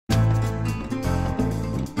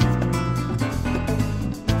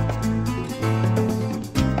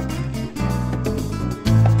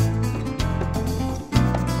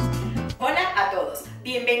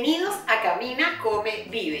camina, come,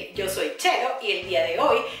 vive. Yo soy Chelo y el día de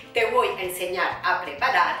hoy te voy a enseñar a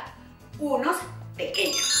preparar unos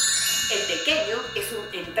tequeños. El tequeño es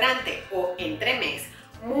un entrante o entremés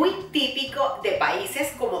muy típico de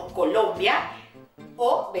países como Colombia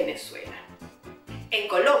o Venezuela. En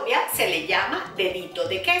Colombia se le llama dedito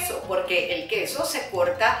de queso porque el queso se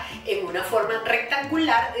corta en una forma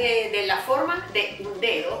rectangular de la forma de un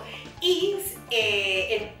dedo y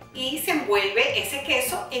se envuelve ese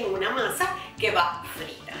queso en una masa que va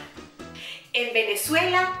frita. En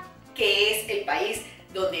Venezuela, que es el país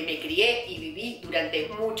donde me crié y viví durante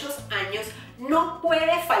muchos años, no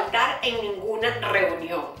puede faltar en ninguna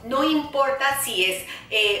reunión. No importa si es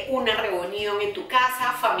una reunión en tu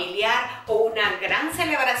casa, familiar o una gran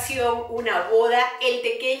celebración, una boda, el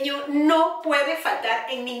tequeño no puede faltar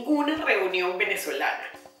en ninguna reunión venezolana.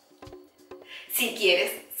 Si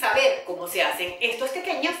quieres saber cómo se hacen estos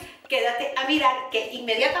tequeños, quédate a mirar que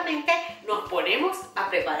inmediatamente nos ponemos a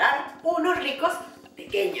preparar unos ricos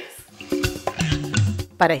tequeños.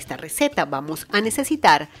 Para esta receta vamos a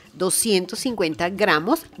necesitar 250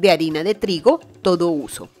 gramos de harina de trigo todo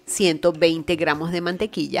uso, 120 gramos de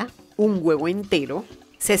mantequilla, un huevo entero,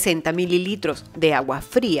 60 mililitros de agua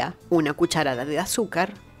fría, una cucharada de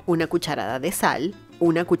azúcar, una cucharada de sal,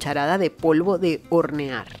 una cucharada de polvo de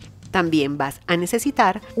hornear. También vas a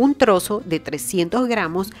necesitar un trozo de 300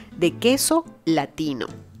 gramos de queso latino.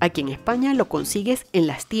 Aquí en España lo consigues en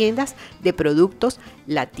las tiendas de productos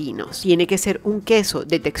latinos. Tiene que ser un queso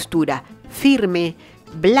de textura firme,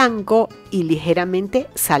 blanco y ligeramente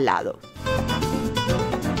salado.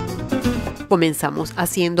 Comenzamos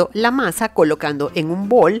haciendo la masa colocando en un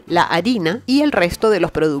bol la harina y el resto de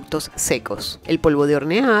los productos secos, el polvo de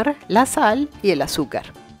hornear, la sal y el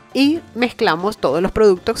azúcar. Y mezclamos todos los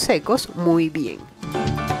productos secos muy bien.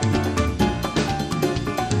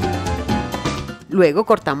 Luego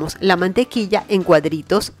cortamos la mantequilla en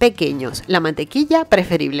cuadritos pequeños. La mantequilla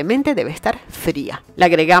preferiblemente debe estar fría. La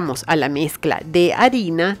agregamos a la mezcla de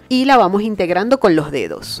harina y la vamos integrando con los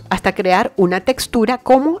dedos hasta crear una textura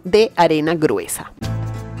como de arena gruesa.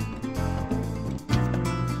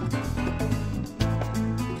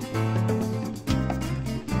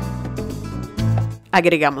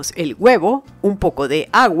 Agregamos el huevo, un poco de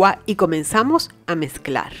agua y comenzamos a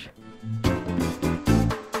mezclar.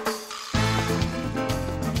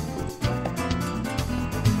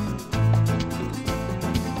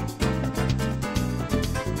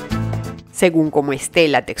 Según como esté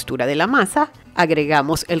la textura de la masa,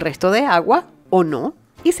 agregamos el resto de agua o no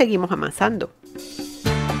y seguimos amasando.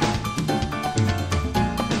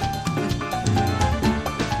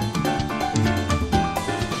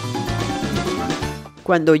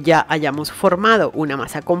 Cuando ya hayamos formado una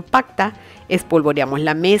masa compacta, espolvoreamos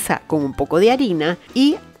la mesa con un poco de harina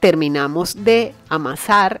y terminamos de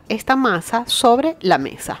amasar esta masa sobre la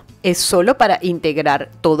mesa. Es solo para integrar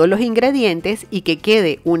todos los ingredientes y que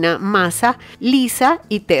quede una masa lisa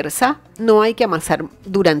y tersa. No hay que amasar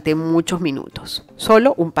durante muchos minutos,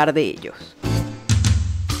 solo un par de ellos.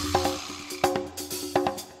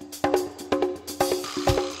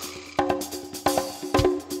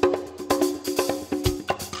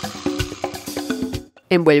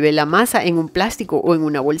 Envuelve la masa en un plástico o en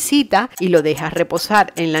una bolsita y lo dejas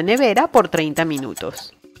reposar en la nevera por 30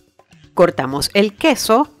 minutos. Cortamos el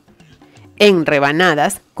queso en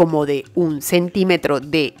rebanadas como de 1 centímetro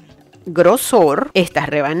de grosor. Estas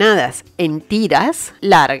rebanadas en tiras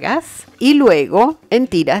largas y luego en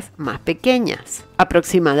tiras más pequeñas.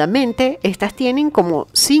 Aproximadamente estas tienen como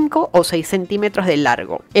 5 o 6 centímetros de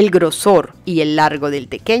largo. El grosor y el largo del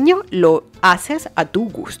tequeño lo haces a tu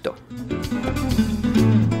gusto.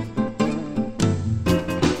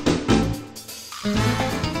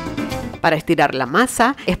 Para estirar la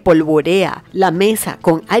masa, espolvorea la mesa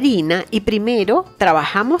con harina y primero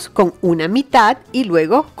trabajamos con una mitad y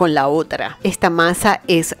luego con la otra. Esta masa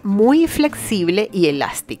es muy flexible y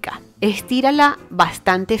elástica. Estírala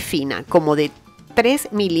bastante fina, como de 3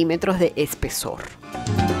 milímetros de espesor.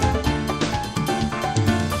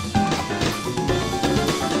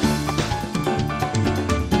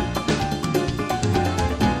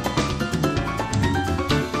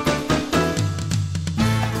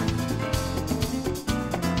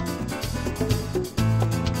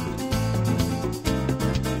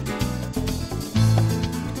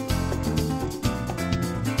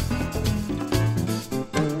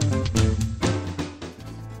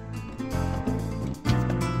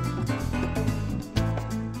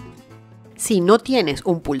 Si no tienes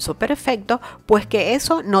un pulso perfecto, pues que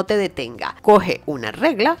eso no te detenga. Coge una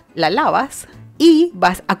regla, la lavas y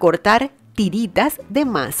vas a cortar tiritas de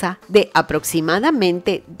masa de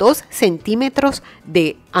aproximadamente 2 centímetros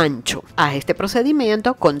de ancho. Haz este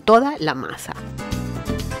procedimiento con toda la masa.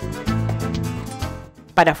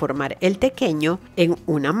 Para formar el tequeño, en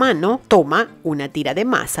una mano toma una tira de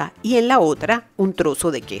masa y en la otra un trozo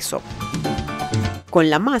de queso. Con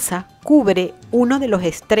la masa cubre uno de los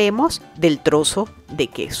extremos del trozo de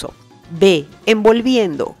queso. Ve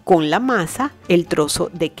envolviendo con la masa el trozo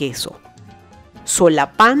de queso,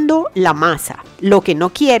 solapando la masa. Lo que no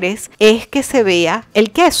quieres es que se vea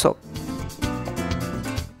el queso.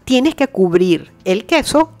 Tienes que cubrir el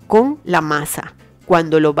queso con la masa.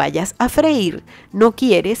 Cuando lo vayas a freír, no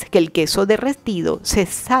quieres que el queso derretido se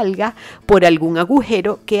salga por algún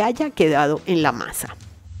agujero que haya quedado en la masa.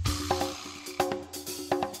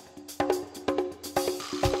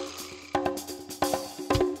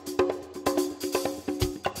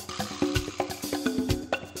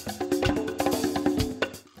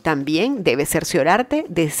 También debes cerciorarte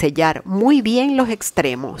de sellar muy bien los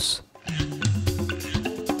extremos.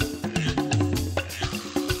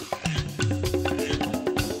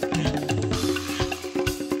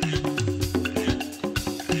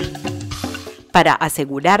 Para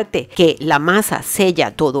asegurarte que la masa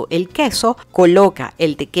sella todo el queso, coloca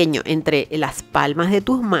el tequeño entre las palmas de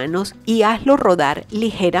tus manos y hazlo rodar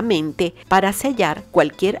ligeramente para sellar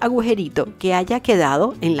cualquier agujerito que haya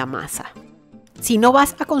quedado en la masa. Si no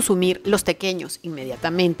vas a consumir los tequeños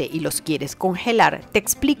inmediatamente y los quieres congelar, te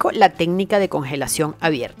explico la técnica de congelación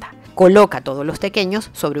abierta. Coloca todos los tequeños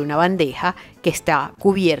sobre una bandeja que está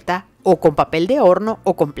cubierta o con papel de horno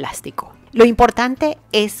o con plástico. Lo importante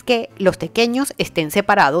es que los tequeños estén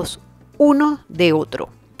separados uno de otro.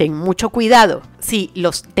 Ten mucho cuidado. Si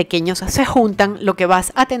los tequeños se juntan, lo que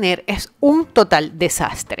vas a tener es un total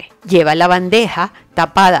desastre. Lleva la bandeja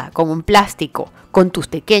tapada con un plástico con tus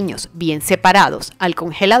tequeños bien separados al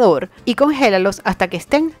congelador y congélalos hasta que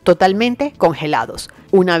estén totalmente congelados.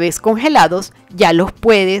 Una vez congelados, ya los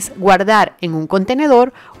puedes guardar en un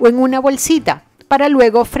contenedor o en una bolsita para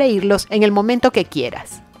luego freírlos en el momento que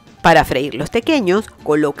quieras. Para freír los tequeños,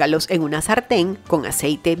 colócalos en una sartén con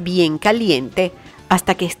aceite bien caliente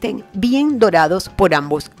hasta que estén bien dorados por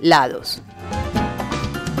ambos lados.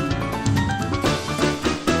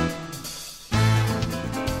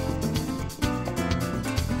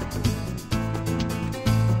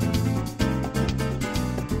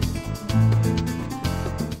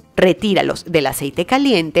 Retíralos del aceite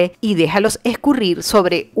caliente y déjalos escurrir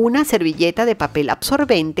sobre una servilleta de papel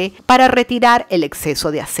absorbente para retirar el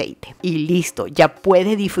exceso de aceite. Y listo, ya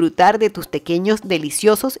puedes disfrutar de tus tequeños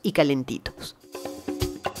deliciosos y calentitos.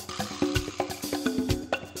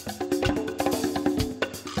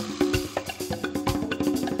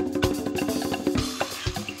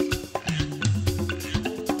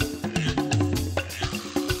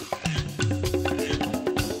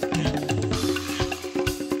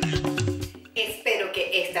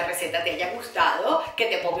 Esta receta te haya gustado, que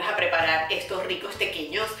te pongas a preparar estos ricos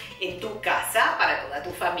tequeños en tu casa para toda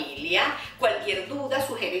tu familia. Cualquier duda,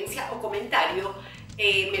 sugerencia o comentario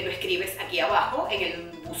me lo escribes aquí abajo en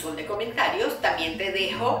el buzón de comentarios. También te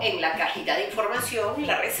dejo en la cajita de información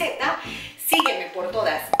la receta. Sígueme por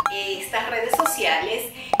todas estas redes sociales.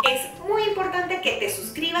 Es muy importante que te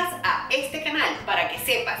suscribas a este canal para que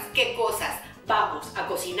sepas qué cosas vamos a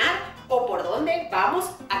cocinar o por dónde vamos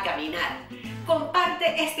a caminar.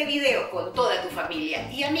 Comparte este video con toda tu familia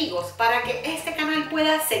y amigos para que este canal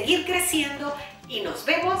pueda seguir creciendo y nos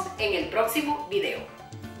vemos en el próximo video.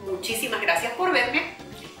 Muchísimas gracias por verme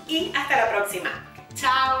y hasta la próxima.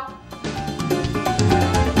 ¡Chao!